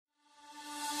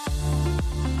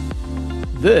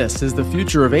This is the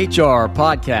Future of HR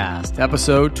podcast,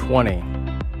 episode 20.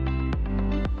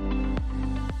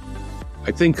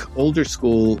 I think older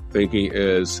school thinking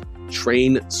is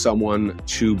train someone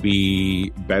to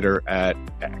be better at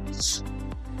X,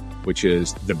 which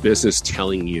is the business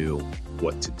telling you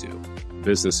what to do.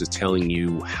 Business is telling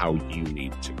you how you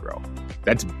need to grow.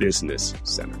 That's business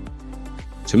centered.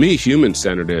 To me, human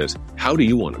centered is how do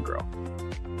you want to grow?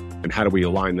 And how do we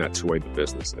align that to the way the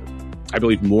business is? I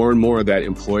believe more and more of that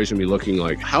employees are going to be looking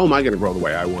like, how am I going to grow the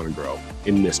way I want to grow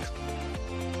in this company?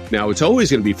 Now, it's always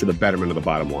going to be for the betterment of the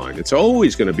bottom line. It's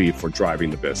always going to be for driving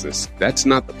the business. That's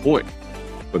not the point.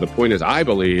 But the point is, I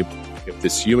believe if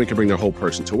this human can bring their whole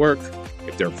person to work,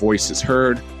 if their voice is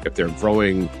heard, if they're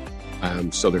growing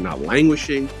so they're not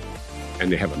languishing, and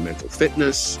they have a mental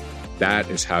fitness, that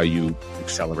is how you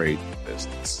accelerate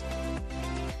business.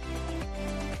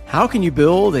 How can you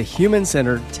build a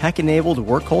human-centered, tech-enabled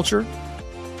work culture?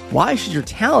 Why should your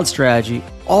talent strategy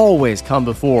always come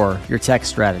before your tech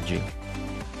strategy?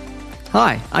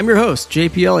 Hi, I'm your host,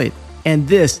 JP Elliott, and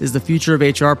this is the Future of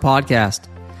HR podcast,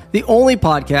 the only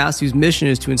podcast whose mission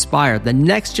is to inspire the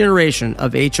next generation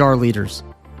of HR leaders.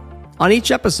 On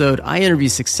each episode, I interview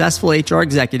successful HR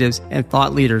executives and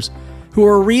thought leaders who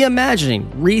are reimagining,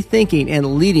 rethinking,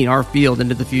 and leading our field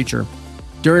into the future.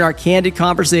 During our candid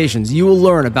conversations, you will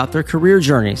learn about their career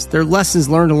journeys, their lessons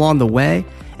learned along the way,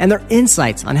 and their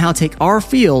insights on how to take our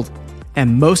field,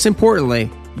 and most importantly,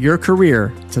 your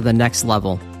career to the next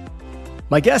level.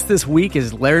 My guest this week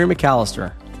is Larry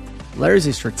McAlister. Larry is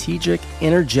a strategic,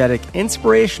 energetic,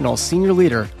 inspirational senior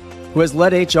leader who has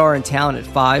led HR and talent at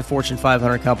 5 Fortune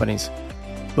 500 companies.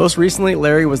 Most recently,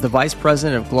 Larry was the Vice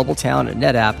President of Global Talent at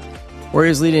NetApp, where he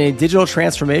was leading a digital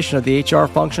transformation of the HR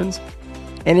functions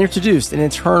and introduced an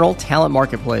internal talent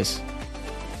marketplace.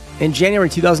 In January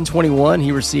 2021,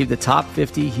 he received the Top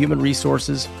 50 Human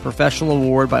Resources Professional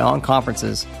Award by On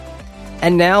Conferences.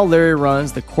 And now Larry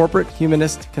runs the Corporate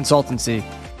Humanist Consultancy,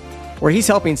 where he's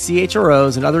helping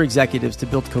CHROs and other executives to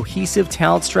build cohesive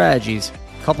talent strategies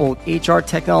coupled with HR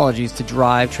technologies to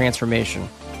drive transformation.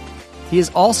 He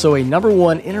is also a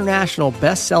 #1 international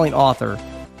best-selling author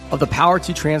of The Power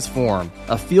to Transform,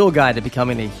 a field guide to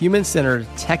becoming a human-centered,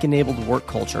 tech-enabled work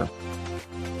culture.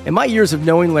 In my years of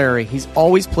knowing Larry, he's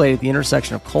always played at the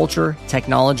intersection of culture,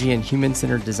 technology, and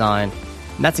human-centered design.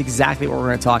 And that's exactly what we're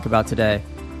going to talk about today.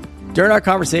 During our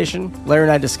conversation, Larry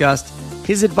and I discussed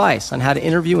his advice on how to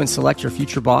interview and select your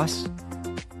future boss,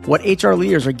 what HR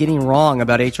leaders are getting wrong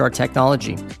about HR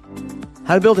technology,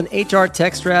 how to build an HR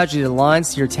tech strategy that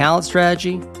aligns to your talent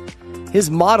strategy, his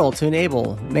model to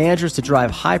enable managers to drive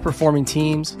high-performing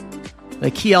teams, the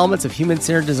key elements of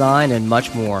human-centered design, and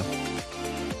much more.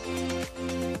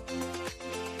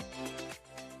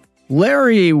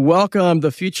 Larry, welcome to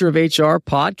the Future of HR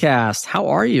podcast. How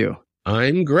are you?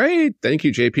 I'm great. Thank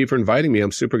you, JP, for inviting me.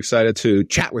 I'm super excited to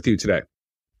chat with you today.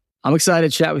 I'm excited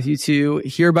to chat with you too,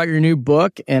 hear about your new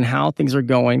book and how things are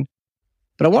going.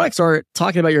 But I want to start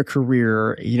talking about your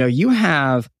career. You know, you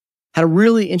have had a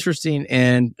really interesting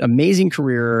and amazing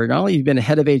career. Not only have you been a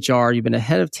head of HR, you've been a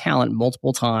head of talent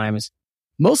multiple times,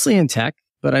 mostly in tech,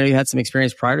 but I know you had some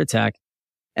experience prior to tech.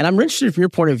 And I'm interested from your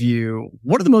point of view,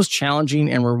 what are the most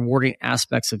challenging and rewarding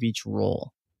aspects of each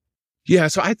role? Yeah,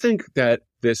 so I think that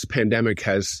this pandemic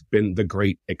has been the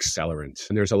great accelerant.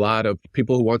 And there's a lot of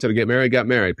people who wanted to get married, got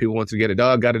married. People wanted to get a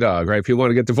dog, got a dog, right? People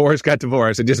wanted to get divorced, got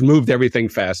divorced. It just moved everything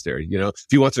faster. You know, if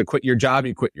you wanted to quit your job,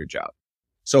 you quit your job.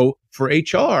 So for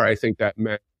HR, I think that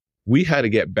meant we had to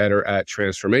get better at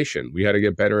transformation. We had to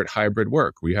get better at hybrid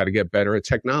work. We had to get better at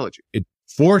technology. It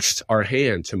forced our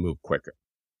hand to move quicker.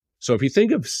 So if you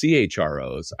think of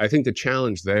CHROs, I think the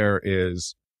challenge there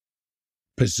is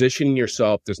positioning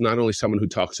yourself as not only someone who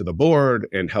talks to the board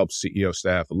and helps CEO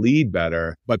staff lead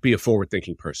better, but be a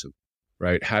forward-thinking person,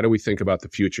 right? How do we think about the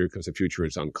future? Because the future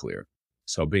is unclear.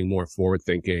 So being more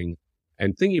forward-thinking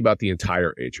and thinking about the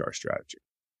entire HR strategy.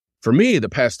 For me, the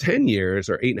past 10 years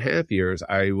or 8.5 years,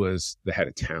 I was the head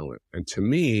of talent. And to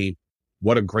me,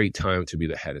 what a great time to be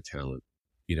the head of talent.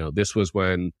 You know, this was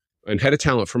when, and head of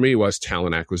talent for me was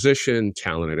talent acquisition,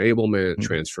 talent enablement,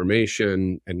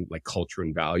 transformation, and like culture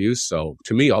and values. So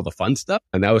to me, all the fun stuff.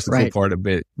 And that was the cool part of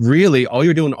it. Really, all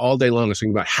you're doing all day long is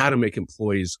thinking about how to make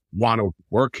employees want to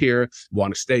work here,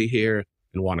 want to stay here,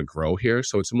 and want to grow here.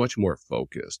 So it's much more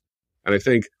focused. And I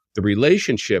think the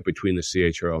relationship between the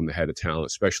CHRO and the head of talent,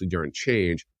 especially during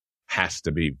change, has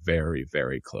to be very,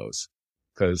 very close.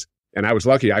 And I was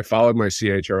lucky. I followed my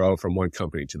CHRO from one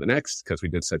company to the next because we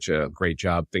did such a great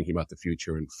job thinking about the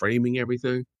future and framing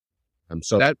everything.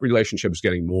 So that relationship is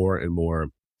getting more and more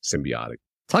symbiotic.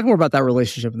 Talk more about that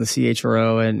relationship with the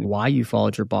CHRO and why you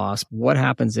followed your boss. What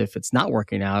happens if it's not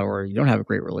working out or you don't have a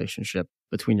great relationship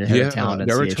between your head of talent and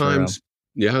CHRO?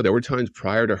 There were times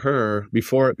prior to her,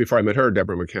 before I met her,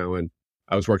 Deborah McCowan,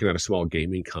 I was working at a small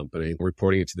gaming company,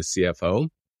 reporting it to the CFO,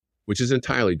 which is an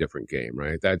entirely different game,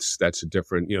 right? That's a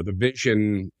different, the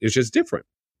vision is just different.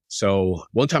 So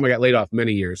one time I got laid off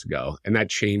many years ago, and that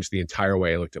changed the entire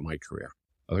way I looked at my career.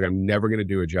 I was like, I'm never going to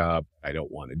do a job I don't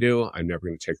want to do. I'm never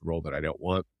going to take a role that I don't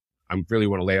want. I really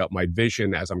want to lay out my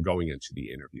vision as I'm going into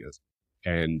the interviews.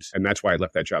 And that's why I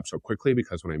left that job so quickly,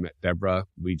 because when I met Deborah,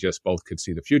 we just both could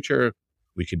see the future.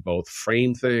 We could both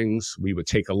frame things. We would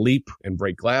take a leap and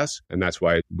break glass. And that's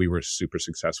why we were super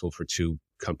successful for 2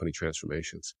 company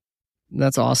transformations.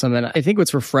 That's awesome. And I think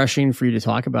what's refreshing for you to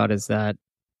talk about is that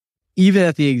even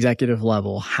at the executive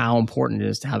level, how important it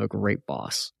is to have a great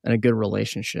boss and a good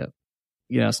relationship.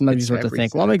 Sometimes you start to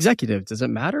think, well, I'm executive. Does it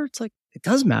matter? It's like, it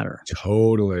does matter.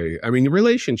 Totally. I mean, the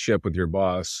relationship with your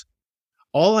boss,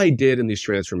 all I did in these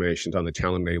transformations on the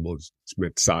talent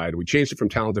enablement side, we changed it from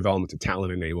talent development to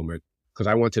talent enablement because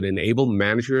I wanted to enable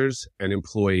managers and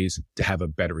employees to have a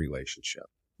better relationship.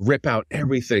 Rip out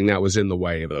everything that was in the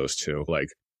way of those two, like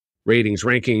ratings,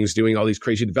 rankings, doing all these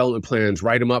crazy development plans,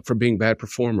 write them up for being bad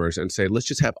performers and say, let's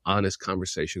just have honest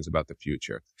conversations about the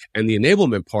future. And the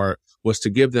enablement part was to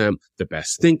give them the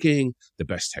best thinking, the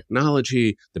best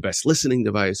technology, the best listening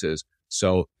devices.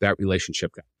 So that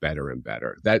relationship got better and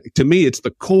better. That, to me, it's the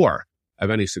core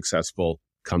of any successful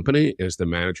company is the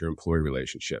manager-employee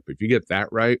relationship. If you get that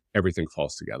right, everything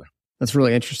falls together. That's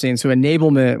really interesting. So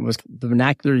enablement was the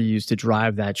vernacular you used to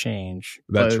drive that change.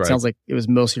 That's right. It sounds like it was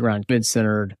mostly around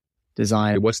mid-centered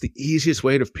design. What's the easiest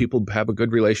way to people have a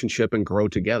good relationship and grow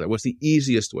together? What's the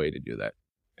easiest way to do that?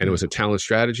 And it was a talent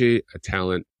strategy,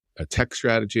 a tech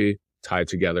strategy tied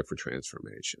together for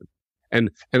transformation. And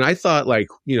I thought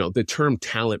the term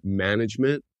talent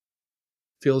management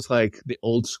feels like the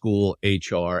old school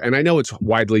HR. And I know it's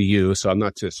widely used, so I'm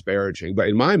not disparaging, but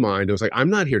in my mind, it was like, I'm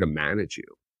not here to manage you,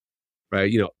 right?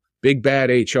 Big bad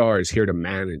HR is here to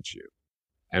manage you.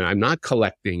 And I'm not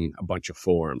collecting a bunch of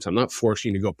forms. I'm not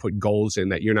forcing you to go put goals in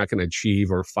that you're not going to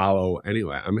achieve or follow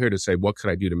anyway. I'm here to say, what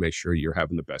could I do to make sure you're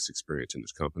having the best experience in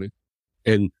this company?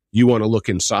 And you want to look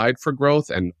inside for growth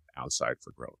and outside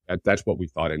for growth. That's what we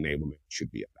thought enablement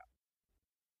should be about.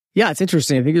 Yeah, it's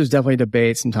interesting. I think there's definitely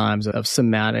debate sometimes of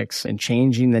semantics and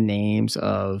changing the names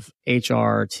of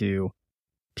HR to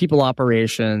people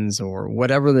operations or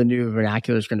whatever the new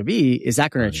vernacular is going to be. Is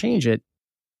that going to change it?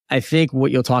 I think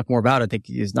what you'll talk more about, I think,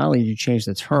 is not only you change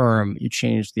the term, you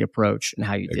change the approach and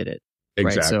how you did it.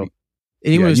 Exactly. Right? So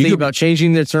anyone who's thinking about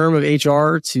changing the term of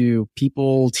HR to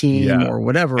people, team, or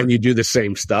whatever. And you do the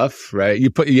same stuff, right?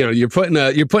 You're putting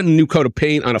a new coat of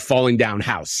paint on a falling down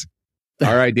house.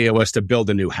 Our idea was to build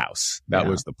a new house. That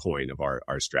was the point of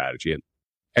our strategy.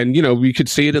 And we could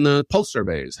see it in the pulse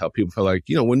surveys, how people feel like,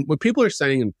 when people are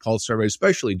saying in pulse surveys,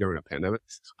 especially during a pandemic,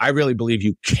 I really believe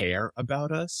you care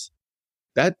about us.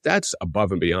 That's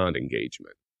above and beyond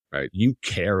engagement, right? You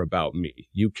care about me.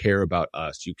 You care about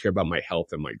us. You care about my health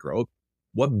and my growth.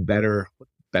 What better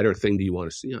thing do you want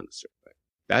to see on a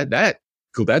survey?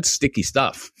 That's sticky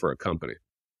stuff for a company.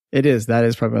 It is. That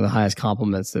is probably one of the highest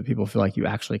compliments that people feel like you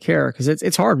actually care, because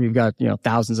it's hard when you've got,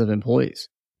 thousands of employees.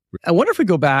 I wonder if we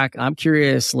go back, I'm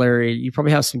curious, Larry, you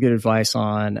probably have some good advice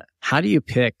on how do you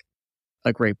pick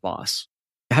a great boss?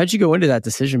 How'd you go into that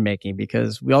decision making?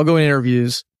 Because we all go in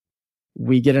interviews,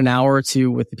 we get an hour or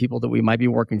two with the people that we might be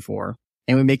working for,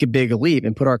 and we make a big leap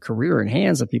and put our career in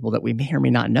hands of people that we may or may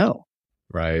not know.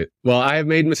 Right. Well, I have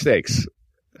made mistakes.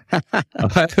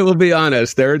 I will be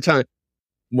honest. There are times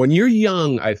when you're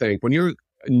young, I think, when you're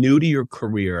new to your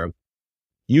career,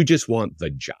 you just want the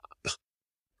job,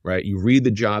 right? You read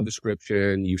the job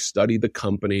description, you study the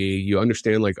company, you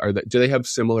understand, do they have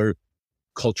similar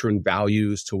culture and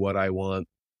values to what I want?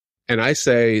 And I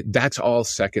say, that's all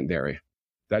secondary.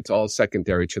 That's all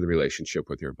secondary to the relationship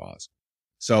with your boss.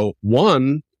 So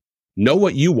one, know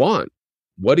what you want.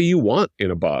 What do you want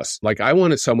in a boss? I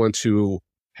wanted someone to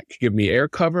give me air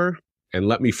cover and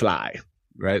let me fly,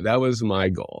 right? That was my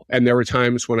goal. And there were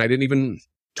times when I didn't even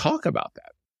talk about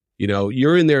that.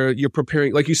 You're in there, you're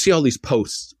preparing, you see all these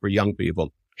posts for young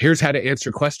people. Here's how to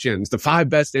answer questions, the 5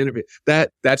 best interviews.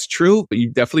 That's true. But you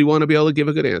definitely want to be able to give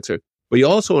a good answer. But you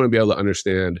also want to be able to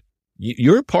understand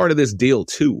you're part of this deal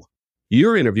too.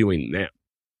 You're interviewing them,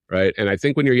 right? And I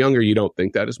think when you're younger, you don't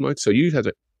think that as much. So you have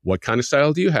to, what kind of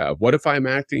style do you have? What if I'm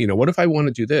acting? What if I want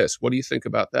to do this? What do you think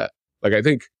about that? I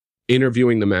think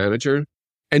interviewing the manager,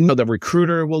 and the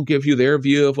recruiter will give you their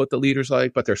view of what the leader's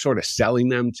like, but they're sort of selling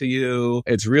them to you.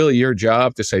 It's really your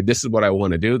job to say, this is what I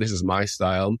want to do. This is my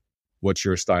style. What's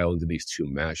your style? And do these two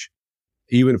mesh?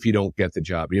 Even if you don't get the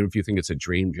job, even if you think it's a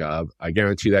dream job, I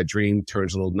guarantee that dream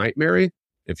turns a little nightmare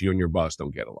if you and your boss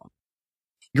don't get along.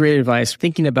 Great advice.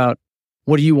 Thinking about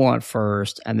what do you want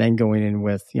first, and then going in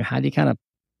with, how do you kind of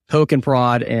poke and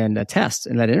prod and test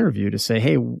in that interview to say,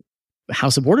 hey, how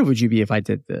supportive would you be if I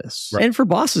did this? Right. And for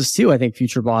bosses too, I think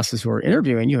future bosses who are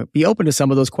interviewing, be open to some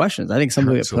of those questions. I think some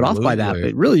people get put off by that,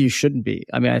 but really you shouldn't be.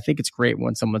 I mean, I think it's great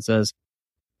when someone says,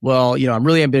 well, I'm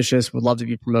really ambitious, would love to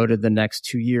be promoted the next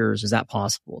 2 years. Is that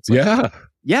possible? It's like,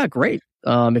 yeah, great.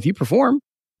 If you perform.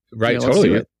 Right,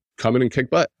 totally. Come in and kick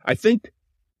butt. I think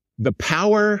the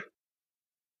power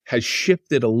has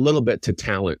shifted a little bit to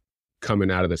talent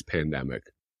coming out of this pandemic.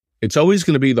 It's always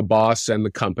going to be the boss and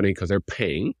the company because they're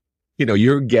paying.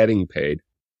 You're getting paid.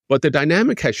 But the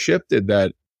dynamic has shifted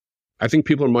that I think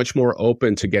people are much more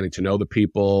open to getting to know the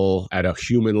people at a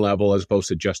human level as opposed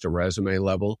to just a resume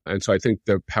level. And so I think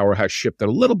the power has shifted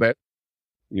a little bit,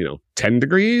 10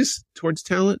 degrees towards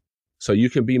talent. So you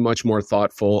can be much more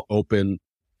thoughtful, open,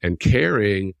 and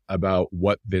caring about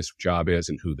what this job is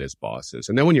and who this boss is.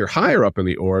 And then when you're higher up in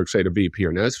the org, say the VP or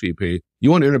an SVP,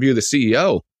 you want to interview the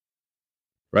CEO,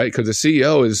 right? Because the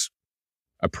CEO is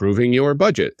approving your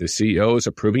budget. The CEO is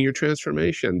approving your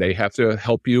transformation. They have to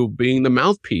help you being the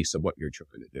mouthpiece of what you're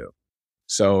trying to do.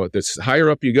 So this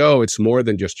higher up you go, it's more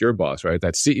than just your boss, right?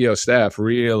 That CEO staff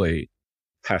really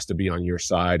has to be on your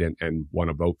side and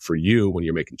want to vote for you when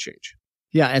you're making change.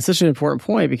 Yeah, it's such an important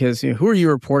point because who are you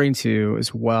reporting to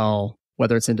as well,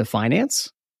 whether it's into finance,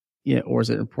 or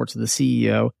is it report to the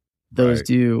CEO? Those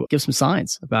do give some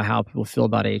signs about how people feel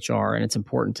about HR, and it's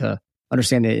important to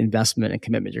understand the investment and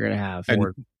commitment you're going to have.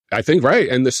 I think, right.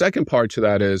 And the second part to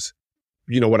that is,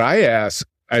 what I ask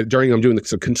I'm doing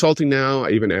some consulting now.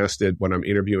 I even asked it when I'm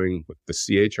interviewing with the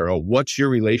CHRO, what's your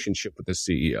relationship with the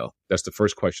CEO? That's the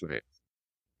first question I ask.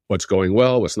 What's going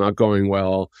well? What's not going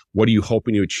well? What are you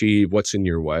hoping to achieve? What's in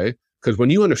your way? Because when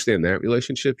you understand that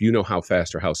relationship, you know how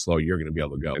fast or how slow you're going to be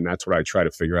able to go. And that's what I try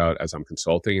to figure out as I'm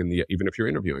consulting and even if you're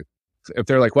interviewing. If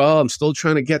they're like, well, I'm still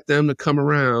trying to get them to come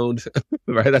around,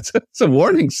 right? That's a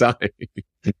warning sign.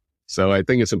 So I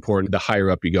think it's important the higher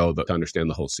up you go to understand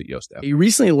the whole CEO staff. You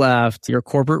recently left your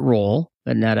corporate role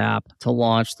at NetApp to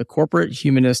launch the Corporate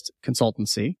Humanist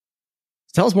Consultancy.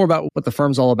 Tell us more about what the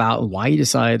firm's all about and why you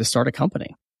decided to start a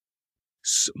company.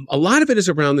 So a lot of it is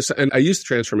around this, and I use the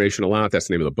transformation a lot. That's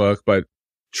the name of the book. But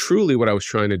truly what I was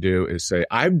trying to do is say,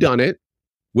 I've done it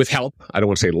with help. I don't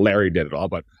want to say Larry did it all,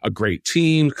 but a great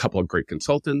team, a couple of great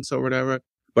consultants or whatever.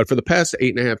 But for the past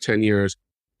 8.5, 10 years,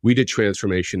 we did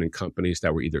transformation in companies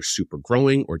that were either super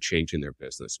growing or changing their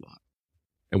business model.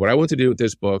 And what I want to do with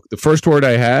this book, the first word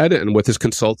I had and with this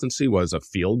consultancy was a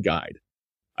field guide.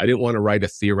 I didn't want to write a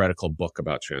theoretical book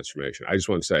about transformation. I just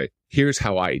want to say, here's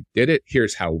how I did it.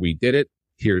 Here's how we did it.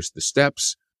 Here's the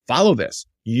steps. Follow this.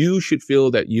 You should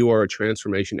feel that you are a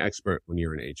transformation expert when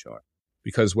you're in HR.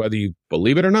 Because whether you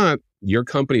believe it or not, your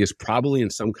company is probably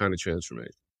in some kind of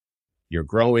transformation. You're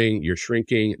growing, you're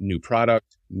shrinking, new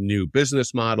product, new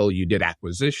business model, you did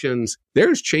acquisitions.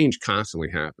 There's change constantly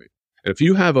happening. And if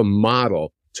you have a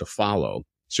model to follow,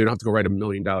 so you don't have to go write $1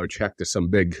 million check to some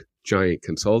big giant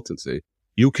consultancy,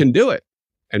 you can do it.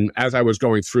 And as I was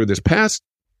going through this past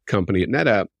company at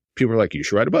NetApp, people were like, you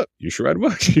should write a book. You should write a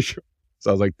book. So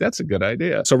I was like, that's a good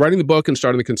idea. So writing the book and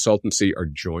starting the consultancy are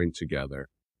joined together.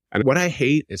 And what I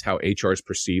hate is how HR is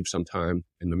perceived sometimes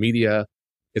in the media.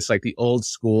 It's like the old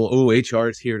school, HR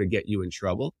is here to get you in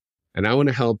trouble. And I want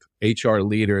to help HR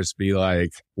leaders be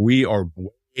like, we are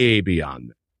way beyond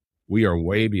that. We are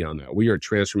way beyond that. We are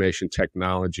transformation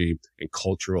technology and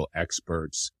cultural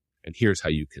experts. And here's how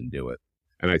you can do it.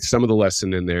 And some of the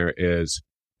lesson in there is,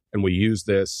 and we use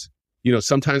this,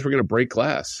 sometimes we're going to break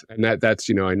glass. And that's,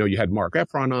 I know you had Mark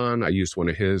Efron on. I used one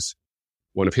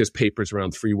of his papers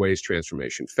around 3 ways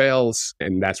transformation fails.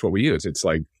 And that's what we use. It's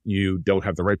like you don't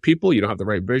have the right people, you don't have the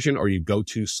right vision, or you go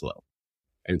too slow.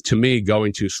 And to me,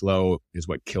 going too slow is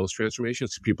what kills transformation.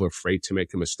 So people are afraid to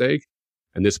make a mistake.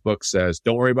 And this book says,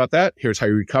 don't worry about that. Here's how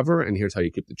you recover, and here's how you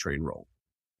keep the train rolling.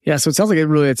 Yeah, so it sounds like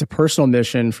it's a personal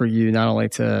mission for you, not only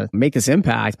to make this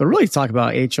impact, but really to talk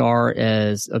about HR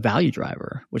as a value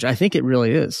driver, which I think it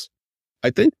really is.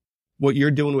 I think what you're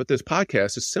doing with this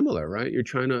podcast is similar, right? You're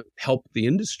trying to help the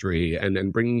industry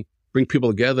and bring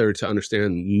people together to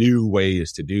understand new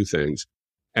ways to do things.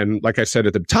 And like I said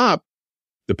at the top,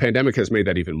 the pandemic has made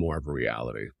that even more of a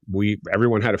reality.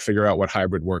 Everyone had to figure out what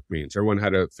hybrid work means. Everyone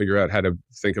had to figure out how to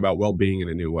think about well-being in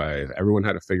a new way. Everyone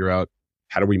had to figure out,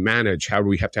 how do we manage? How do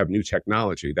we have to have new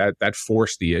technology? That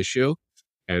forced the issue.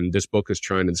 And this book this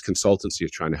consultancy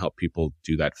is trying to help people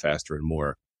do that faster and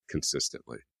more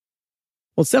consistently.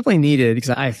 Well, it's definitely needed because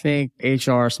I think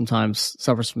HR sometimes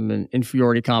suffers from an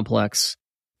inferiority complex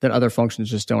that other functions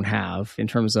just don't have in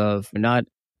terms of not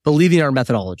believing our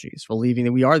methodologies, believing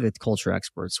that we are the culture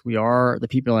experts, we are the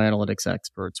people analytics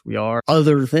experts, we are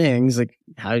other things like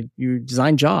how you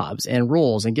design jobs and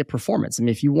roles and get performance. I mean,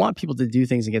 if you want people to do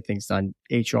things and get things done,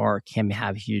 HR can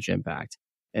have a huge impact.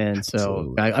 And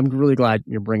Absolutely. so I'm really glad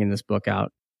you're bringing this book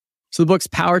out. So the book's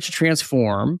Power to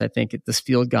Transform. I think this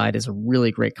field guide is a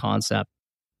really great concept.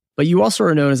 But you also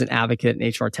are known as an advocate in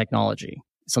HR technology,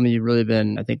 something you've really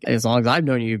been, I think, as long as I've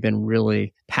known you, you've been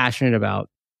really passionate about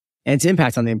and its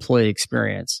impact on the employee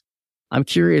experience. I'm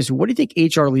curious, what do you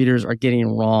think HR leaders are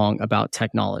getting wrong about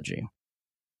technology?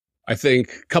 I think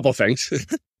a couple of things.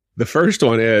 The first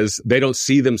one is they don't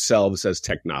see themselves as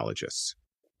technologists,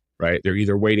 right? They're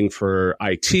either waiting for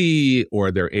IT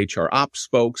or their HR ops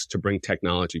folks to bring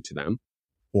technology to them,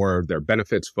 or their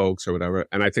benefits folks or whatever.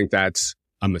 And I think that's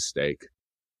a mistake.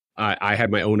 I had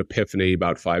my own epiphany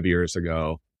about 5 years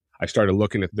ago. I started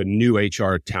looking at the new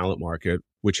HR talent market,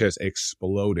 which has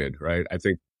exploded, right? I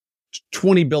think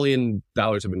 $20 billion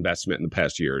of investment in the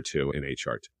past year or two in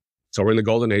HR. So we're in the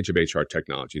golden age of HR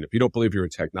technology. And if you don't believe you're a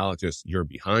technologist, you're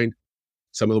behind.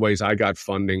 Some of the ways I got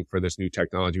funding for this new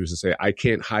technology was to say, I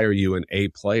can't hire you an A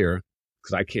player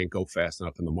because I can't go fast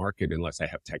enough in the market unless I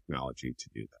have technology to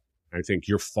do that. I think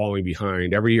you're falling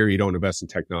behind. Every year you don't invest in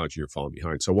technology, you're falling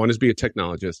behind. So one is be a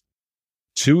technologist.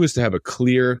 Two is to have a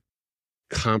clear,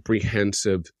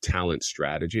 comprehensive talent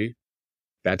strategy.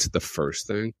 That's the first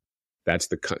thing. That's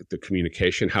the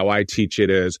communication. How I teach it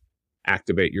is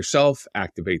activate yourself,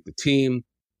 activate the team,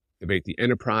 activate the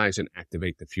enterprise, and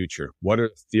activate the future. What are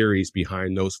the theories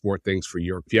behind those four things for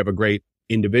your, if you have a great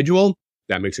individual,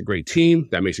 that makes a great team,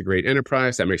 that makes a great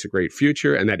enterprise, that makes a great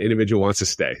future, and that individual wants to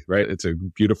stay, right? It's a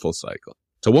beautiful cycle.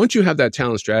 So once you have that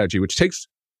talent strategy, which takes,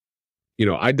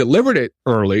 I delivered it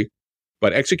early,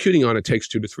 but executing on it takes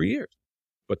 2 to 3 years,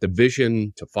 but the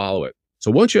vision to follow it.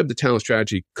 So once you have the talent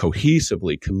strategy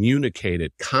cohesively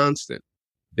communicated, constant,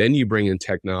 then you bring in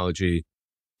technology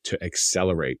to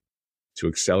accelerate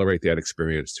that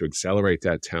experience, to accelerate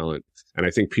that talent. And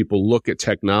I think people look at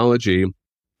technology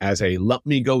as let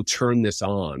me go turn this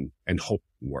on and hope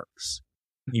it works.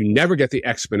 You never get the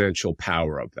exponential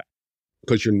power of that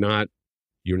because you're not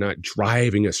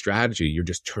driving a strategy. You're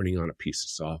just turning on a piece of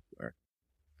software.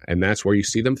 And that's where you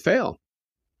see them fail.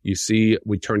 You see,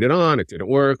 we turned it on, it didn't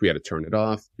work, we had to turn it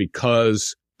off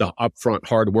because the upfront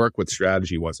hard work with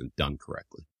strategy wasn't done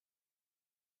correctly.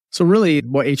 So really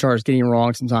what HR is getting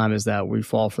wrong sometimes is that we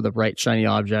fall for the bright, shiny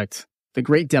object, the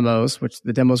great demos, which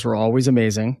the demos were always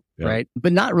amazing, right?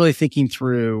 But not really thinking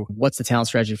through what's the talent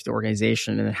strategy for the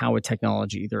organization and then how would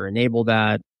technology either enable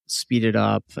that, speed it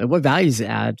up, and what values it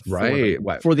add for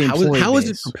the employee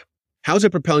base. How is it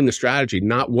propelling the strategy?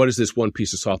 Not what is this one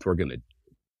piece of software going to do?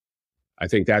 I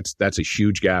think that's a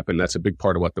huge gap, and that's a big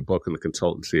part of what the book and the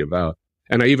consultancy about.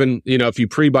 And I even, if you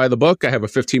pre-buy the book, I have a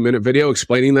 15-minute video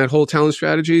explaining that whole talent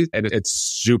strategy, and it's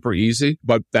super easy.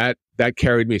 But that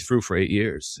carried me through for 8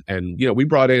 years. And, we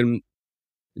brought in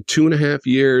 2.5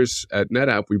 years at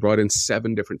NetApp, we brought in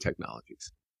 7 different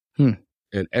technologies.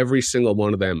 And every single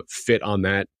one of them fit on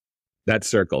that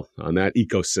circle, on that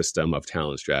ecosystem of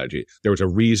talent strategy. There was a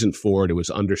reason for it. It was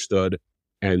understood,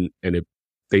 and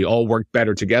they all work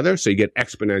better together. So you get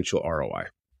exponential ROI.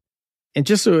 And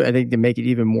just so I think to make it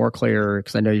even more clear,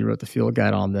 because I know you wrote the field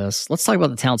guide on this, let's talk about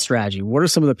the talent strategy. What are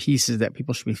some of the pieces that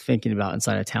people should be thinking about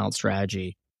inside a talent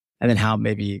strategy? And then how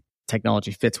maybe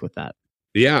technology fits with that?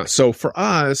 Yeah. So for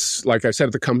us, like I said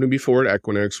at the company before at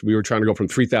Equinix, we were trying to go from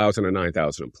 3,000 to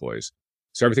 9,000 employees.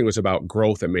 So everything was about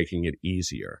growth and making it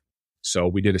easier. So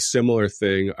we did a similar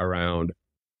thing around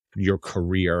your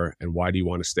career and why do you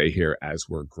want to stay here as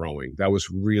we're growing? That was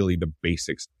really the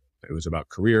basics. It was about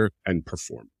career and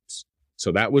performance.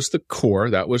 So that was the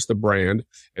core, that was the brand.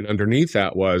 And underneath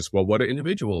that was, well, what do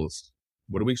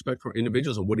we expect from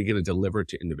individuals and what are you going to deliver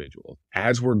to individuals?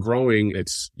 As we're growing,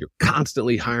 you're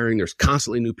constantly hiring. There's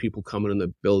constantly new people coming in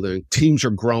the building. Teams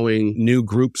are growing. New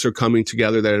groups are coming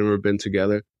together that have never been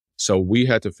together. So we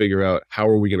had to figure out how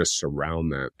are we going to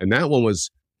surround that? And that one was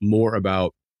more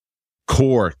about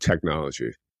core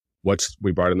technology.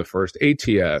 We brought in the first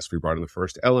ATS, we brought in the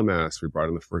first LMS, we brought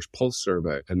in the first Pulse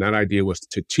survey. And that idea was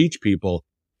to teach people,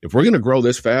 if we're going to grow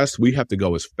this fast, we have to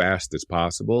go as fast as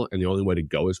possible. And the only way to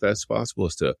go as fast as possible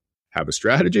is to have a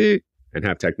strategy and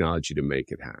have technology to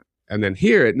make it happen. And then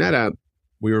here at NetApp,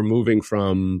 we were moving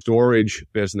from storage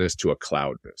business to a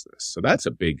cloud business. So that's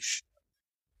a big shift.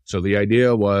 So the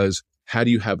idea was, how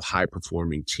do you have high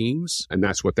performing teams? And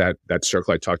that's what that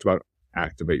circle I talked about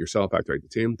activate yourself, activate the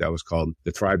team. That was called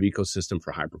the Thrive Ecosystem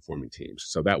for High Performing Teams.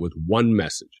 So that was one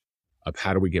message of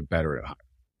how do we get better at high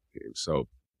teams. So,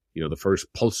 the first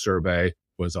Pulse survey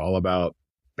was all about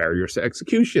barriers to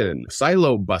execution,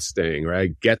 silo busting,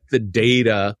 right? Get the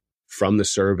data from the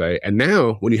survey. And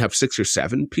now when you have 6 or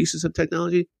 7 pieces of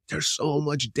technology, there's so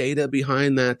much data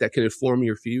behind that can inform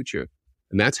your future.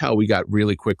 And that's how we got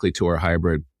really quickly to our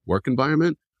hybrid work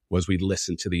environment, was we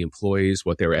listened to the employees,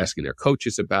 what they were asking their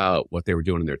coaches about, what they were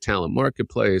doing in their talent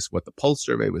marketplace, what the Pulse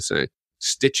survey was saying.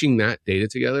 Stitching that data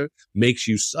together makes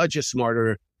you such a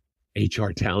smarter HR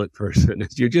talent person.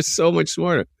 You're just so much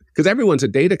smarter because everyone's a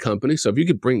data company. So if you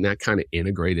could bring that kind of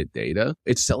integrated data,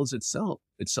 it sells itself.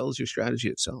 It sells your strategy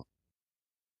itself.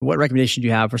 What recommendation do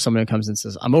you have for someone who comes in and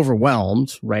says, I'm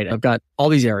overwhelmed, right? I've got all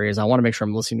these areas. I want to make sure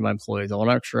I'm listening to my employees. I want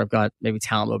to make sure I've got maybe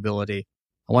talent mobility.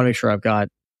 I want to make sure I've got,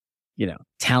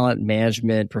 talent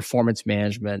management, performance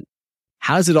management.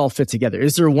 How does it all fit together?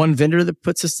 Is there one vendor that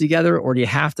puts this together, or do you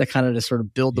have to kind of just sort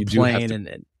of build the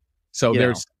plane?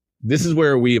 This is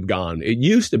where we have gone. It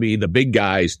used to be the big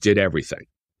guys did everything.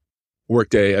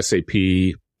 Workday,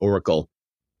 SAP, Oracle.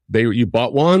 You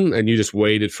bought one and you just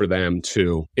waited for them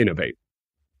to innovate.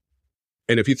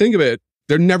 And if you think of it,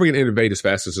 they're never going to innovate as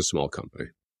fast as a small company.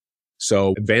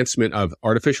 So advancement of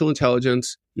artificial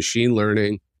intelligence, machine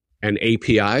learning, and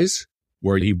APIs,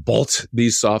 where you bolt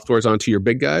these softwares onto your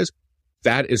big guys,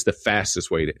 that is the fastest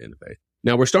way to innovate.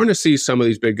 Now, we're starting to see some of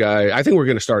these big guys. I think we're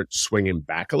going to start swinging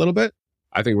back a little bit.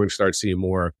 I think we're going to start seeing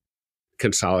more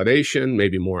consolidation,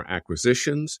 maybe more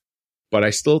acquisitions. But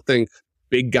I still think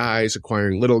big guys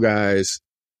acquiring little guys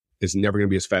is never going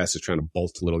to be as fast as trying to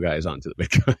bolt little guys onto the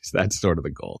big guys. That's sort of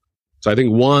the goal. So I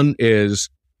think one is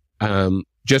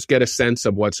just get a sense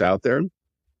of what's out there.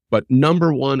 But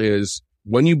number one is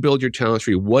when you build your talent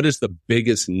tree, what is the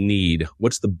biggest need?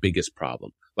 What's the biggest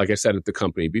problem? Like I said at the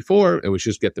company before, it was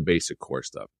just get the basic core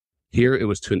stuff. Here, it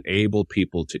was to enable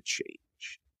people to change.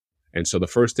 And so the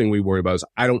first thing we worry about is,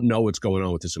 I don't know what's going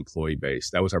on with this employee base.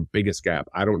 That was our biggest gap.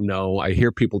 I don't know. I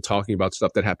hear people talking about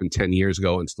stuff that happened 10 years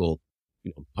ago and still,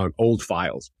 on old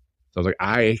files. So I was like,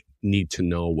 I need to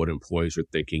know what employees are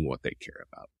thinking, what they care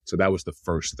about. So that was the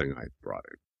first thing I brought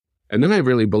in. And then I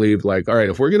really believed all right,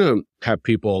 if we're going to have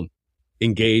people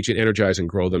engage and energize and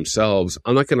grow themselves,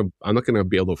 I'm not going to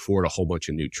be able to afford a whole bunch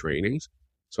of new trainings.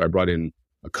 So I brought in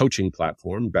a coaching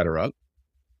platform, BetterUp,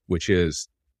 which is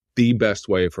the best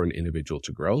way for an individual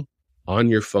to grow. On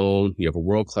your phone, you have a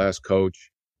world-class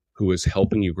coach who is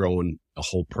helping you grow in a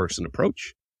whole person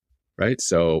approach, right?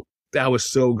 So that was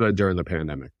so good during the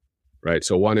pandemic, right?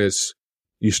 So one is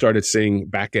you started seeing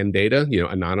back-end data,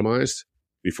 anonymized.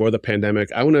 Before the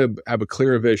pandemic, I want to have a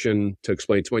clearer vision to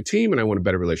explain to my team, and I want a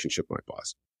better relationship with my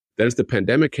boss. Then as the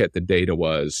pandemic hit, the data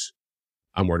was,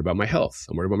 I'm worried about my health.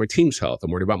 I'm worried about my team's health.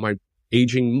 I'm worried about my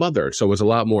aging mother. So it was a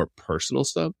lot more personal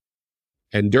stuff.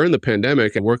 And during the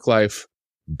pandemic, work-life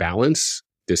balance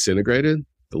disintegrated.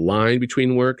 The line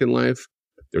between work and life,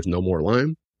 there's no more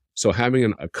line. So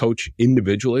having a coach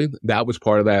individually, that was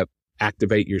part of that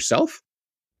activate yourself.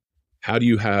 How do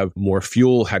you have more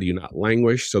fuel? How do you not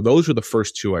languish? So those were the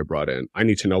first two I brought in. I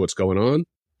need to know what's going on,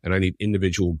 and I need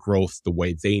individual growth the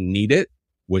way they need it,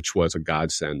 which was a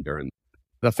godsend during.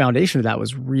 The foundation of that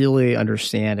was really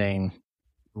understanding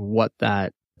what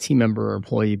that team member or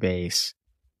employee base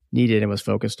needed and was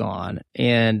focused on.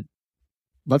 And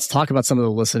let's talk about some of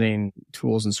the listening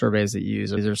tools and surveys that you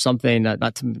use. Is there something,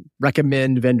 not to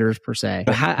recommend vendors per se,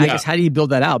 but I guess, how do you build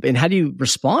that out? And how do you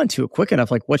respond to it quick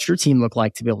enough? Like, what's your team look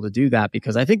like to be able to do that?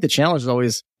 Because I think the challenge is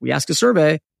always, we ask a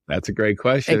survey. That's a great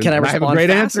question. And can I respond have a great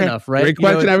fast answer? Enough, right? Great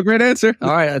question. I have a great answer. All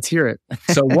right, let's hear it.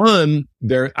 So one,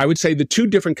 I would say the two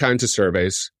different kinds of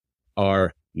surveys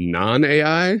are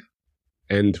non-AI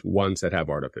and ones that have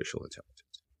artificial intelligence.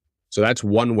 So that's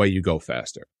one way you go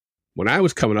faster. When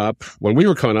we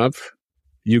were coming up,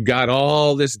 you got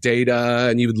all this data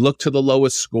and you would look to the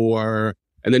lowest score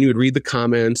and then you would read the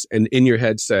comments and in your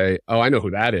head say, oh, I know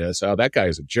who that is. Oh, that guy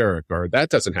is a jerk, or that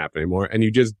doesn't happen anymore. And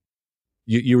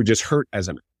you were just hurt as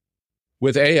a man.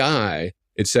 With AI,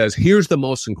 it says, here's the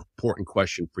most important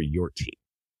question for your team.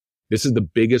 This is the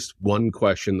biggest one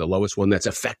question, the lowest one that's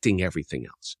affecting everything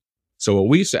else. So what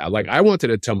we said, I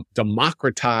wanted it to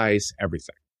democratize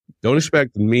everything. Don't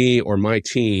expect me or my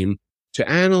team to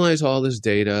analyze all this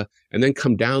data and then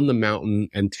come down the mountain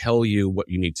and tell you what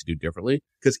you need to do differently,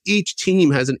 because each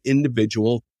team has an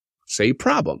individual,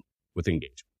 problem with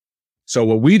engagement. So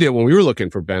what we did when we were looking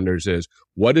for vendors is,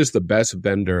 what is the best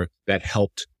vendor that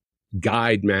helped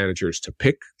guide managers to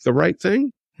pick the right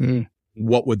thing?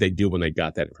 what would they do when they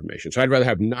got that information? So I'd rather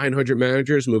have 900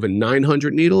 managers moving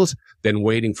 900 needles than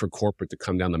waiting for corporate to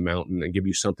come down the mountain and give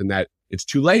you something that it's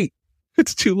too late.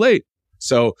 It's too late.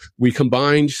 So we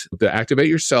combined the activate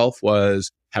yourself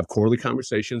was have quarterly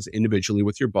conversations individually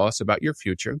with your boss about your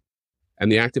future.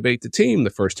 And the activate the team, the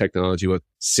first technology was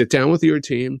sit down with your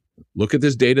team, look at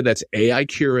this data that's AI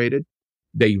curated.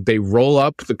 They roll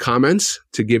up the comments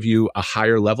to give you a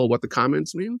higher level what the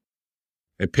comments mean,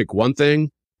 and pick one thing,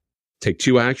 take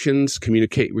 2 actions,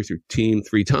 communicate with your team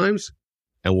 3 times,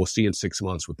 and we'll see in 6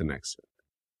 months with the next thing.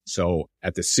 So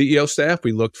at the CEO staff,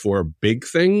 we looked for big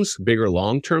things, bigger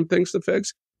long-term things to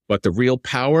fix, but the real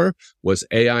power was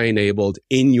AI enabled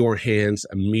in your hands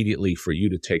immediately for you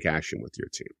to take action with your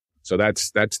team. So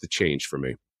that's the change for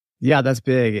me. Yeah, that's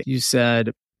big. You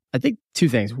said, I think 2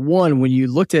 things. One, when you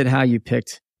looked at how you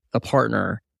picked a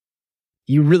partner,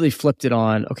 you really flipped it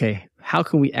on, okay, how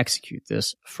can we execute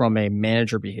this from a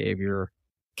manager behavior?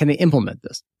 Can they implement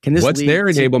this? Can this What's their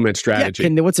enablement strategy?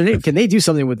 Can they do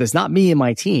something with this? Not me and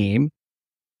my team.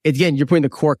 Again, you're putting the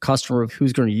core customer of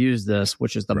who's going to use this,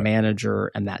 which is the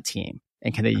manager and that team.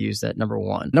 And can they use that? Number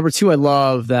 1. Number 2, I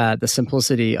love that the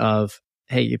simplicity of,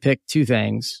 hey, you pick 2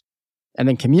 things and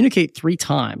then communicate 3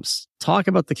 times. Talk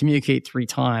about the communicate 3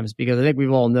 times, because I think we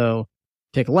all know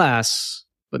pick less,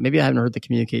 but maybe I haven't heard the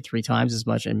communicate 3 times as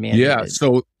much in mandated. Yeah.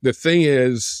 So the thing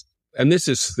is, and this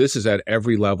is at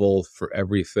every level for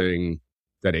everything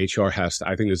that HR has to,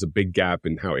 I think there's a big gap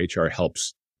in how HR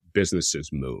helps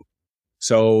businesses move.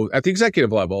 So at the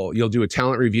executive level, you'll do a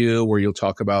talent review where you'll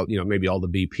talk about, maybe all the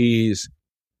VPs,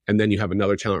 and then you have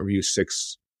another talent review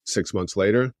six months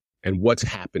later. And what's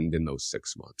happened in those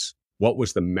 6 months? What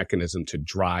was the mechanism to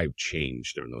drive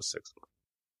change during those 6 months?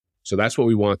 So that's what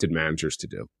we wanted managers to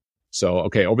do. So,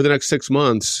 okay, over the next 6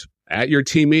 months at your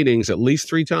team meetings, at least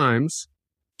 3 times,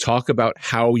 talk about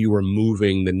how you were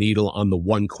moving the needle on the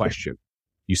one question.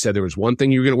 You said there was one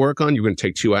thing you were going to work on. You're going to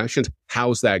take 2 actions.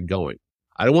 How's that going?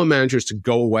 I don't want managers to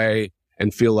go away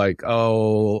and feel like,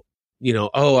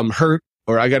 I'm hurt,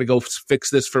 or I got to go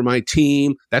fix this for my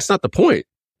team. That's not the point.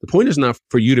 The point is not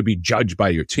for you to be judged by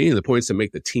your team. The point is to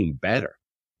make the team better.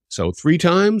 So 3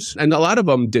 times, and a lot of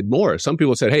them did more. Some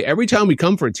people said, hey, every time we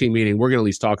come for a team meeting, we're going to at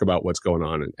least talk about what's going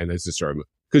on and it's a survey.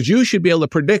 Because you should be able to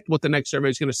predict what the next survey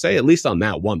is going to say, at least on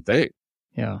that one thing.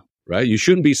 Yeah. Right? You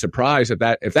shouldn't be surprised if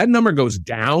that number goes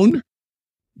down,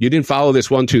 you didn't follow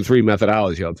this 1, 2, 3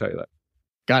 methodology. I'll tell you that.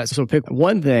 Got it. So pick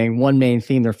one thing, one main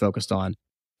theme they're focused on,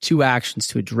 2 actions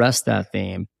to address that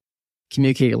theme,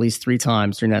 communicate at least 3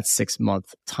 times during that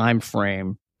 6-month time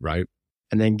frame. Right.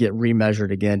 And then get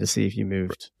remeasured again to see if you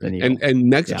moved the needle. And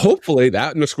next, hopefully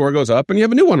that and the score goes up and you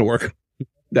have a new one to work.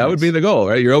 That would be the goal,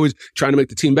 right? You're always trying to make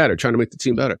the team better.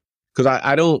 Because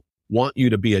I don't want you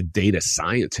to be a data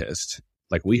scientist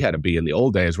like we had to be in the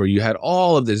old days, where you had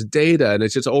all of this data and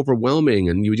it's just overwhelming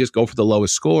and you would just go for the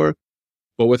lowest score.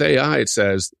 But with AI, it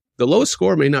says the lowest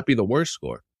score may not be the worst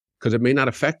score because it may not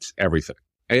affect everything.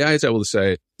 AI is able to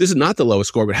say, this is not the lowest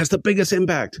score, but it has the biggest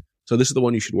impact. So this is the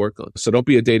one you should work on. So don't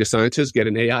be a data scientist, get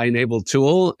an AI-enabled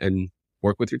tool and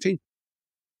work with your team.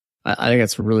 I think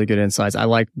that's really good insights. I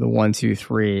like the 1, 2,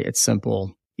 3. It's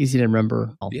simple, easy to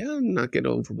remember. Yeah, not get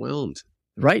overwhelmed.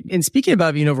 Right. And speaking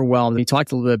about being overwhelmed, we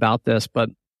talked a little bit about this, but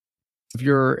if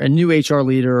you're a new HR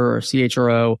leader or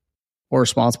CHRO or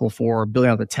responsible for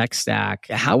building out the tech stack,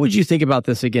 how would you think about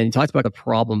this again? You talked about the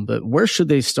problem, but where should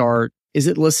they start? Is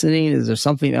it listening? Is there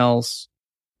something else?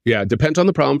 Yeah, it depends on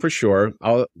the problem for sure.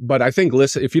 But I think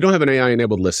if you don't have an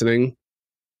AI-enabled listening,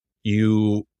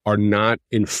 you are not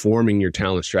informing your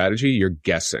talent strategy. You're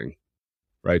guessing,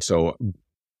 right? So,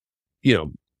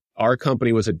 our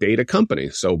company was a data company.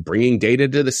 So bringing data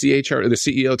to the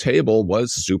CEO table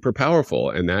was super powerful,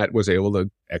 and that was able to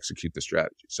execute the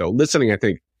strategy. So listening, I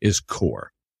think, is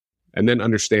core. And then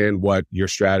understand what your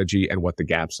strategy and what the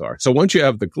gaps are. So once you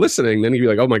have the listening, then you're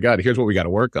like, oh my God, here's what we got to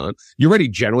work on. You already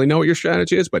generally know what your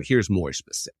strategy is, but here's more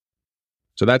specific.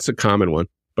 So that's a common one.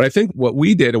 But I think what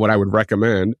we did and what I would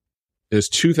recommend is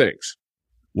 2 things.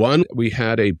 One, we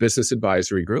had a business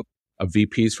advisory group of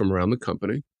VPs from around the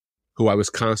company who I was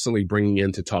constantly bringing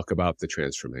in to talk about the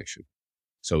transformation.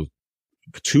 So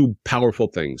 2 powerful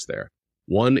things there.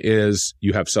 One is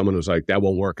you have someone who's like, that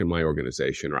won't work in my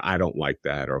organization, or I don't like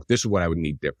that, or this is what I would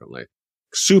need differently.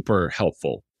 Super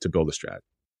helpful to build a strategy.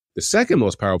 The second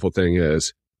most powerful thing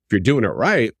is if you're doing it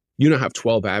right, you now have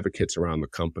 12 advocates around the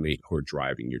company who are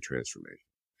driving your transformation.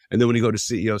 And then when you go to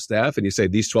CEO staff and you say,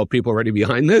 these 12 people are already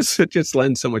behind this, it just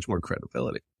lends so much more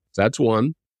credibility. So that's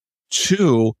 1.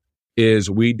 2 is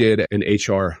we did an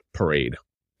HR parade,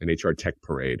 an HR tech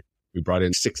parade. We brought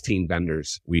in 16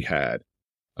 vendors. We had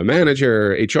a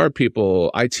manager, HR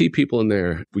people, IT people in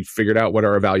there. We figured out what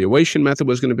our evaluation method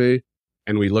was going to be,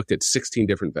 and we looked at 16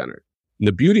 different vendors. And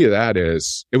the beauty of that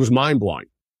is it was mind blowing.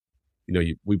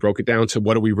 We broke it down to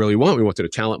what do we really want? We wanted a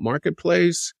talent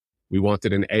marketplace. We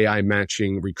wanted an AI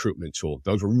matching recruitment tool.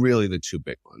 Those were really the two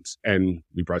big ones. And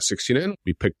we brought 16 in.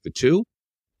 We picked the two.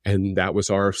 And that was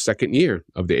our second year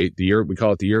of the year. We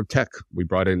call it the year of tech. We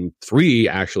brought in 3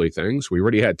 actually things. We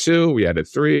already had 2. We added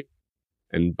 3.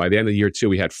 And by the end of the year 2,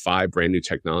 we had 5 brand new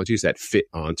technologies that fit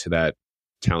onto that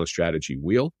talent strategy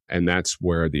wheel. And that's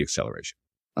where the acceleration.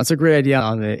 That's a great idea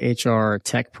on the HR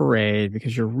tech parade,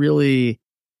 because you're really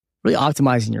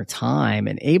optimizing your time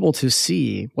and able to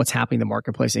see what's happening in the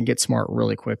marketplace and get smart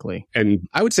really quickly. And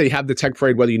I would say have the tech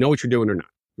parade, whether you know what you're doing or not,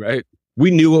 right? We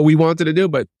knew what we wanted to do,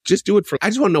 but just do it I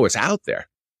just want to know what's out there.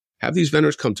 Have these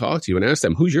vendors come talk to you and ask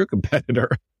them, who's your competitor,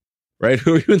 right?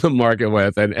 Who are you in the market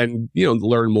with? And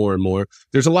learn more and more.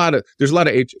 There's a lot of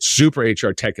super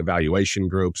HR tech evaluation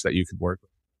groups that you could work with,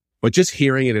 but just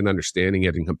hearing it and understanding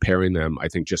it and comparing them, I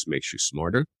think just makes you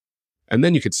smarter. And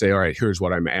then you could say, all right, here's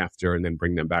what I'm after, and then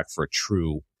bring them back for a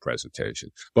true presentation.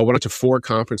 But we went to 4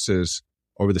 conferences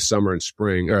over the summer and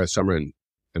spring, or summer and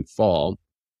fall,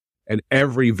 and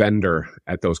every vendor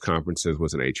at those conferences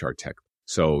was an HR tech.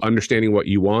 So understanding what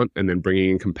you want and then bringing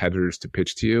in competitors to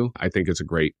pitch to you, I think is a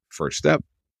great first step.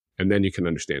 And then you can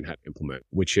understand how to implement,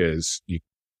 which is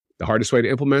the hardest way to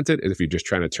implement it is if you're just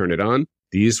trying to turn it on.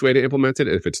 The easiest way to implement it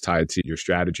is if it's tied to your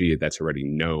strategy that's already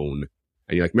known.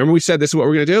 And you're like, remember we said this is what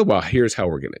we're going to do? Well, here's how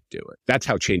we're going to do it. That's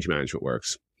how change management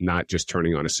works, not just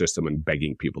turning on a system and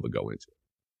begging people to go into it.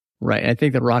 Right. I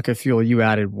think the rocket fuel you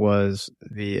added was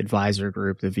the advisor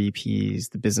group, the VPs,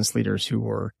 the business leaders who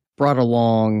were brought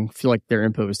along, feel like their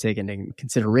input was taken into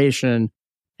consideration.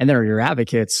 And then are your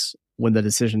advocates when the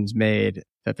decision's made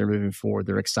that they're moving forward.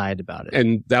 They're excited about it.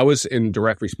 And that was in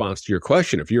direct response to your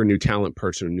question. If you're a new talent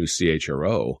person, a new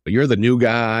CHRO, you're the new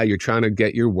guy, you're trying to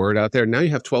get your word out there. Now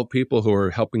you have 12 people who are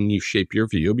helping you shape your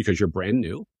view because you're brand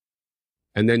new.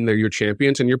 And then they're your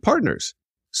champions and your partners.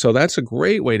 So that's a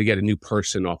great way to get a new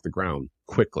person off the ground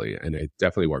quickly. And it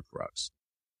definitely worked for us.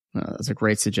 That's a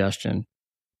great suggestion.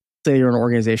 Say you're an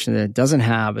organization that doesn't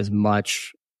have as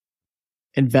much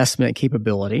investment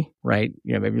capability, right?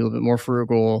 Maybe a little bit more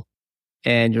frugal,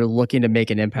 and you're looking to make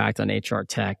an impact on HR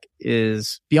tech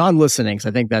is beyond listening. So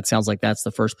I think that sounds like that's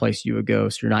the first place you would go.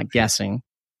 So you're not guessing.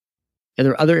 Are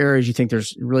there other areas you think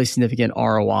there's really significant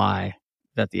ROI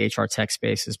that the HR tech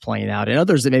space is playing out, and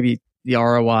others that maybe the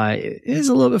ROI is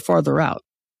a little bit farther out?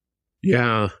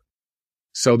 Yeah.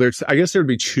 So I guess there'd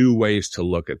be 2 ways to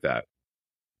look at that.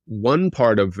 One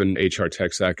part of an HR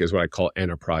tech stack is what I call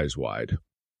enterprise wide.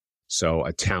 So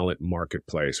a talent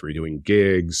marketplace where you're doing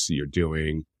gigs, you're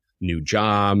doing new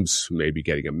jobs, maybe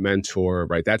getting a mentor,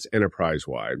 right? That's enterprise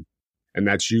wide. And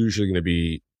that's usually going to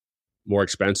be more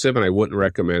expensive. And I wouldn't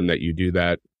recommend that you do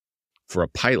that for a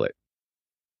pilot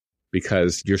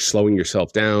because you're slowing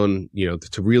yourself down.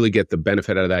 To really get the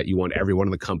benefit out of that, you want everyone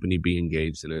in the company be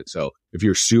engaged in it. So if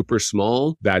you're super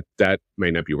small, that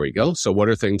may not be where you go. So what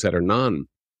are things that are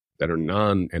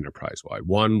non-enterprise wide?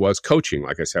 One was coaching.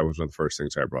 Like I said, was one of the first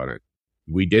things I brought in.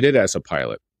 We did it as a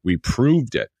pilot. We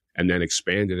proved it and then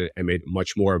expanded it and made it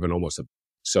much more of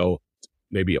so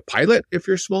maybe a pilot if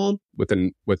you're small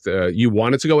you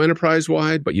want it to go enterprise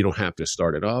wide, but you don't have to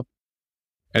start it off.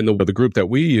 And the group that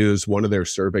we use, one of their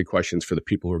survey questions for the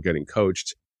people who are getting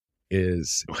coached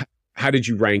is, how did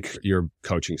you rank your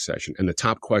coaching session? And the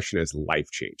top question is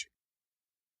life-changing.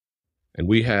 And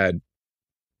we had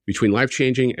between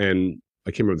life-changing and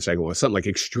I can't remember the second one, something like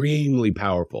extremely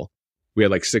powerful. We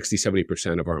had like 60,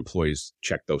 70% of our employees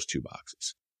check those 2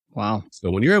 boxes. Wow. So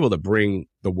when you're able to bring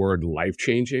the word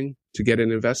life-changing to get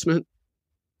an investment,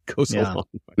 it goes a long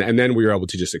way. And then we were able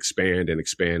to just expand and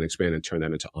turn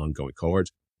that into ongoing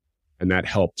cohorts. And that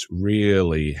helped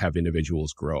really have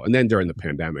individuals grow. And then during the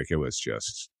pandemic, it was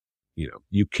just,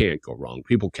 you can't go wrong.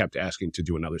 People kept asking to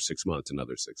do another 6 months.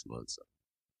 So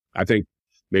I think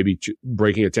maybe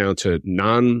breaking it down to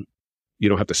you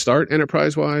don't have to start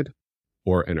enterprise-wide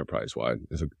or enterprise-wide.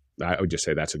 I would just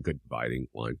say that's a good dividing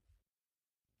line.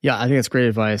 Yeah, I think that's great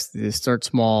advice. Start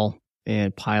small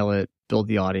and pilot, build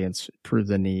the audience, prove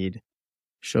the need,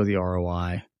 show the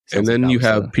ROI. And then you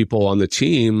have people on the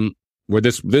team where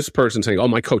this person's saying, oh,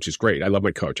 my coach is great. I love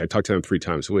my coach. I talk to them 3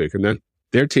 times a week. And then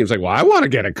their team's like, well, I want to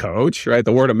get a coach, right?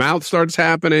 The word of mouth starts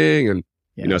happening. And,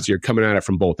 so you're coming at it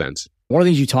from both ends. One of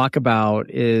the things you talk about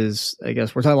is, I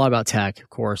guess we're talking a lot about tech, of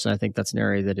course. And I think that's an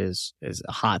area that is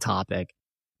a hot topic.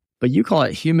 But you call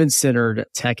it human-centered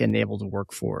tech-enabled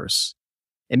workforce.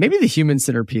 And maybe the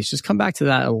human-centered piece, just come back to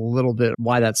that a little bit,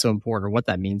 why that's so important or what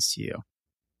that means to you.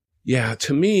 Yeah,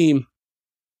 to me,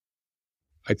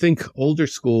 I think older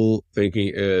school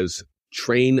thinking is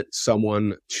train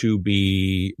someone to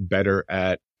be better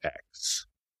at X,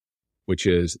 which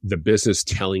is the business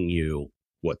telling you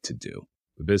what to do.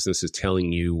 The business is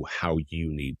telling you how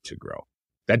you need to grow.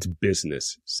 That's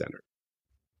business centered.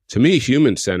 To me,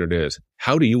 human centered is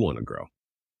how do you want to grow?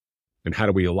 And how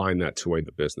do we align that to the way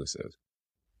the business is?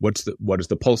 What is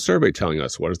the pulse survey telling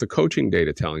us? What is the coaching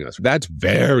data telling us? That's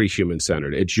very human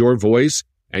centered. It's your voice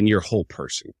and your whole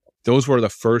person. Those were the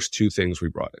first two things we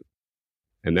brought in.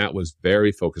 And that was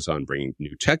very focused on bringing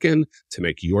new tech in to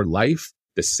make your life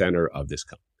the center of this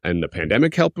company. And the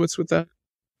pandemic helped us with that.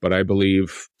 But I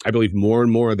believe more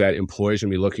and more that employees are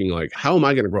going to be looking like, how am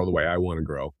I going to grow the way I want to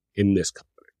grow in this company?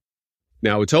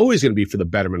 Now, it's always going to be for the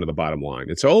betterment of the bottom line.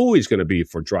 It's always going to be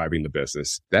for driving the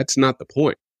business. That's not the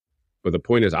point. But the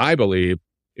point is, I believe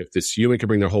if this human can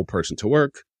bring their whole person to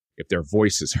work, if their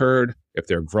voice is heard, if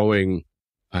they're growing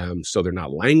so they're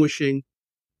not languishing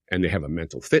and they have a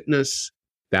mental fitness,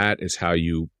 that is how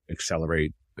you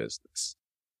accelerate business.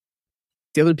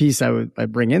 The other piece I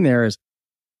bring in there is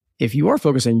if you are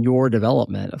focused on your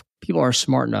development, if people are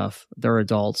smart enough, they're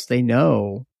adults, they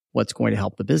know what's going to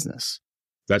help the business.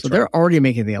 That's so right. They're already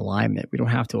making the alignment. We don't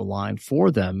have to align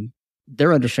for them.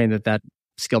 They're understanding that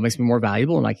skill makes me more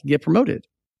valuable and I can get promoted.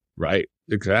 Right.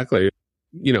 Exactly.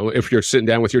 You know, if you're sitting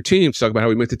down with your team, talk about how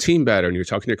we make the team better, and you're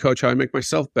talking to your coach, how I make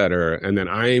myself better. And then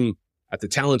I'm at the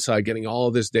talent side getting all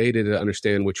of this data to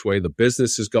understand which way the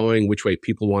business is going, which way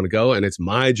people want to go. And it's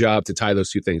my job to tie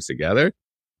those two things together.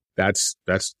 That's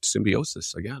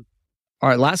symbiosis again. All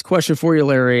right. Last question for you,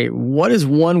 Larry. What is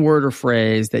one word or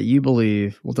phrase that you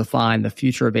believe will define the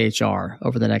future of HR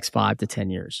over the next 5 to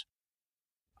 10 years?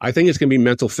 I think it's going to be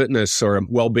mental fitness or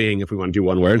well-being if we want to do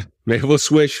one word. Maybe we'll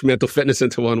swish mental fitness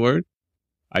into one word.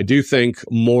 I do think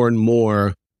more and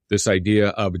more this idea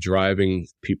of driving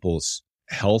people's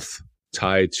health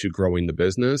tied to growing the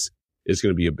business is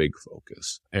going to be a big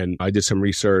focus. And I did some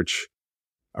research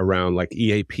around like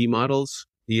EAP models,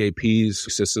 EAPs,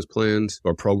 assistance plans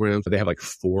or programs. They have like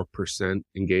 4%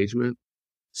 engagement.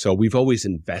 So we've always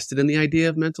invested in the idea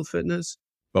of mental fitness,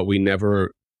 but we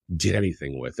never did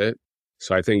anything with it.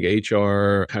 So I think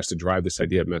HR has to drive this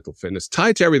idea of mental fitness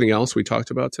tied to everything else we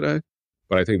talked about today.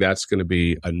 But I think that's going to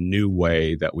be a new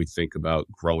way that we think about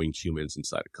growing humans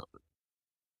inside a company.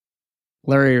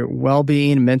 Larry,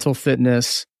 well-being, mental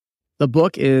fitness. The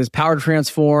book is Power to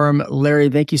Transform. Larry,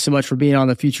 thank you so much for being on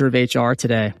the Future of HR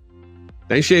today.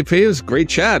 Thanks, JP. It was a great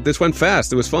chat. This went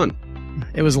fast. It was fun.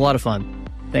 It was a lot of fun.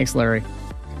 Thanks, Larry.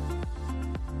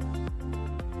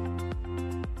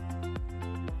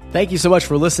 Thank you so much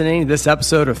for listening to this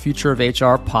episode of Future of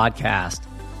HR podcast.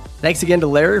 Thanks again to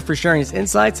Larry for sharing his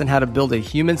insights on how to build a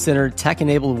human-centered,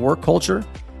 tech-enabled work culture.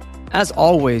 As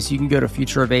always, you can go to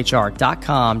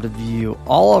futureofhr.com to view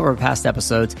all of our past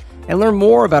episodes and learn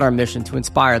more about our mission to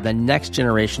inspire the next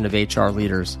generation of HR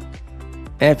leaders.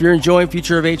 And if you're enjoying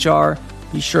Future of HR,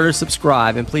 be sure to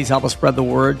subscribe and please help us spread the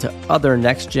word to other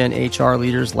next-gen HR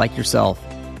leaders like yourself.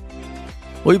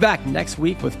 We'll be back next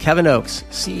week with Kevin Oakes,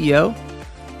 CEO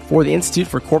for the Institute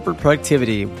for Corporate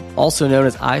Productivity, also known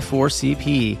as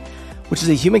I4CP, which is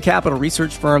a human capital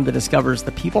research firm that discovers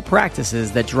the people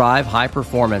practices that drive high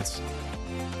performance.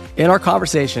 In our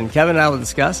conversation, Kevin and I will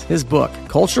discuss his book,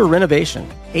 Culture Renovation,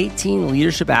 18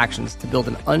 Leadership Actions to Build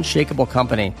an Unshakable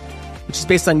Company, which is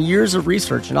based on years of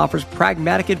research and offers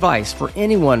pragmatic advice for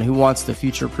anyone who wants to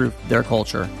future-proof their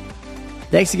culture.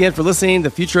 Thanks again for listening to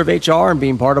The Future of HR and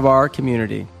being part of our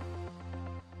community.